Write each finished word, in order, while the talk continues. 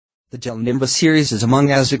The Gel Nimbus series is among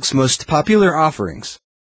ASICS' most popular offerings.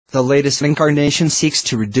 The latest incarnation seeks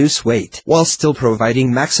to reduce weight while still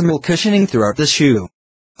providing maximal cushioning throughout the shoe.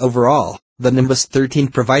 Overall, the Nimbus 13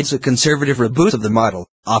 provides a conservative reboot of the model,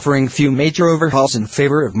 offering few major overhauls in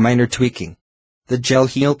favor of minor tweaking. The gel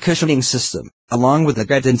heel cushioning system, along with the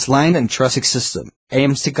guidance line and trussing system,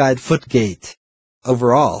 aims to guide foot gait.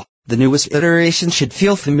 Overall, the newest iteration should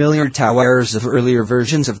feel familiar to wearers of earlier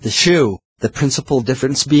versions of the shoe, the principal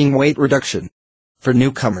difference being weight reduction. For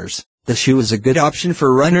newcomers, the shoe is a good option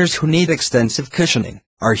for runners who need extensive cushioning,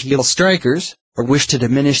 are heel strikers, or wish to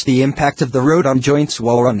diminish the impact of the road on joints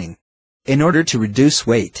while running. In order to reduce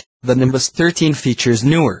weight, the Nimbus 13 features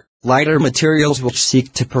newer, lighter materials which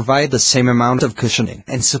seek to provide the same amount of cushioning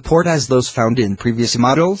and support as those found in previous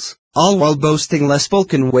models, all while boasting less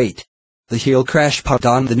bulk and weight. The heel crash pod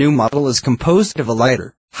on the new model is composed of a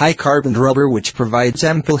lighter, high-carbon rubber which provides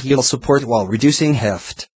ample heel support while reducing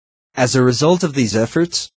heft. As a result of these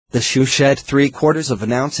efforts, the shoe shed 3/4 of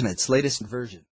an ounce in its latest version.